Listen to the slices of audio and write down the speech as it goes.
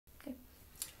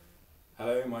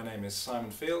Hello, my name is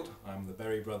Simon Field. I'm the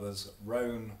Berry Brothers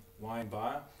Rhône wine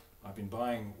buyer. I've been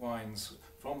buying wines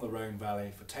from the Rhône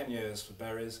Valley for 10 years for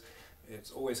berries.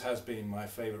 It always has been my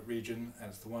favourite region, and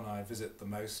it's the one I visit the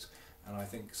most, and I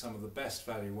think some of the best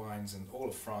value wines in all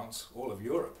of France, all of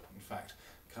Europe in fact,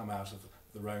 come out of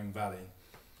the Rhône Valley.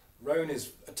 Rhône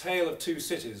is a tale of two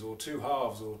cities, or two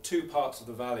halves, or two parts of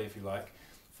the valley if you like.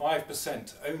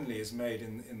 5% only is made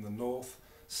in the north,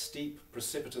 steep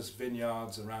precipitous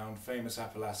vineyards around famous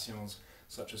appellations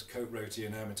such as Cote-du-Rhone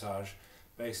and Hermitage,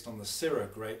 based on the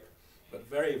Syrah grape, but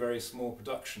very, very small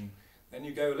production. Then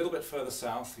you go a little bit further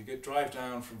south, you drive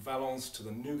down from Valence to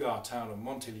the nougat town of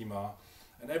Montélimar,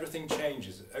 and everything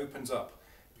changes. It opens up,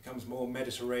 becomes more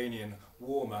Mediterranean,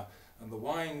 warmer, and the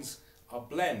wines are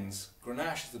blends.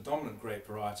 Grenache is the dominant grape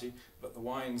variety, but the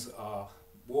wines are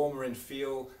warmer in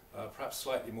feel, perhaps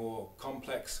slightly more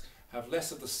complex, have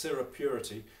less of the Syrah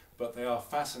purity, but they are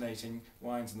fascinating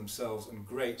wines in themselves and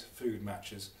great food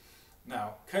matches.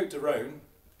 Now, Cote-du-Rhone,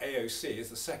 AOC, is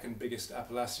the second biggest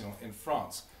appellation in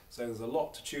France, so there's a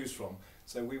lot to choose from.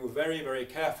 So we were very, very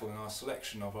careful in our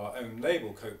selection of our own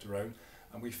label, Cote-du-Rhone,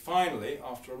 and we finally,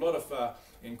 after a lot of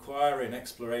inquiry and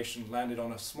exploration, landed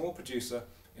on a small producer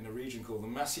in a region called the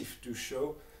Massif du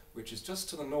Chaux, which is just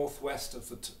to the northwest of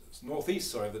the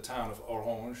northeast of the town of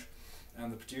Orange, and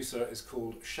the producer is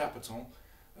called Chateuneuf.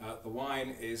 The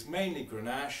wine is mainly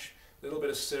Grenache, a little bit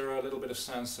of Syrah, a little bit of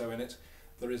Cinsault in it.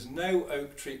 There is no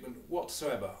oak treatment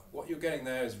whatsoever. What you're getting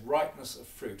there is ripeness of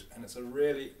fruit, and it's a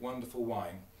really wonderful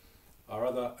wine. Our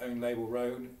other own label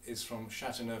Rhône is from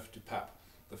Chateuneuf-du-Pape,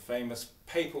 the famous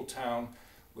papal town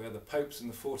where the popes in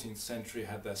the 14th century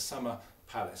had their summer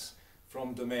palace.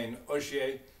 From Domaine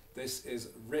Ogier, this is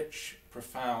rich,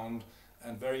 profound,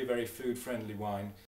 and very, very food-friendly wine,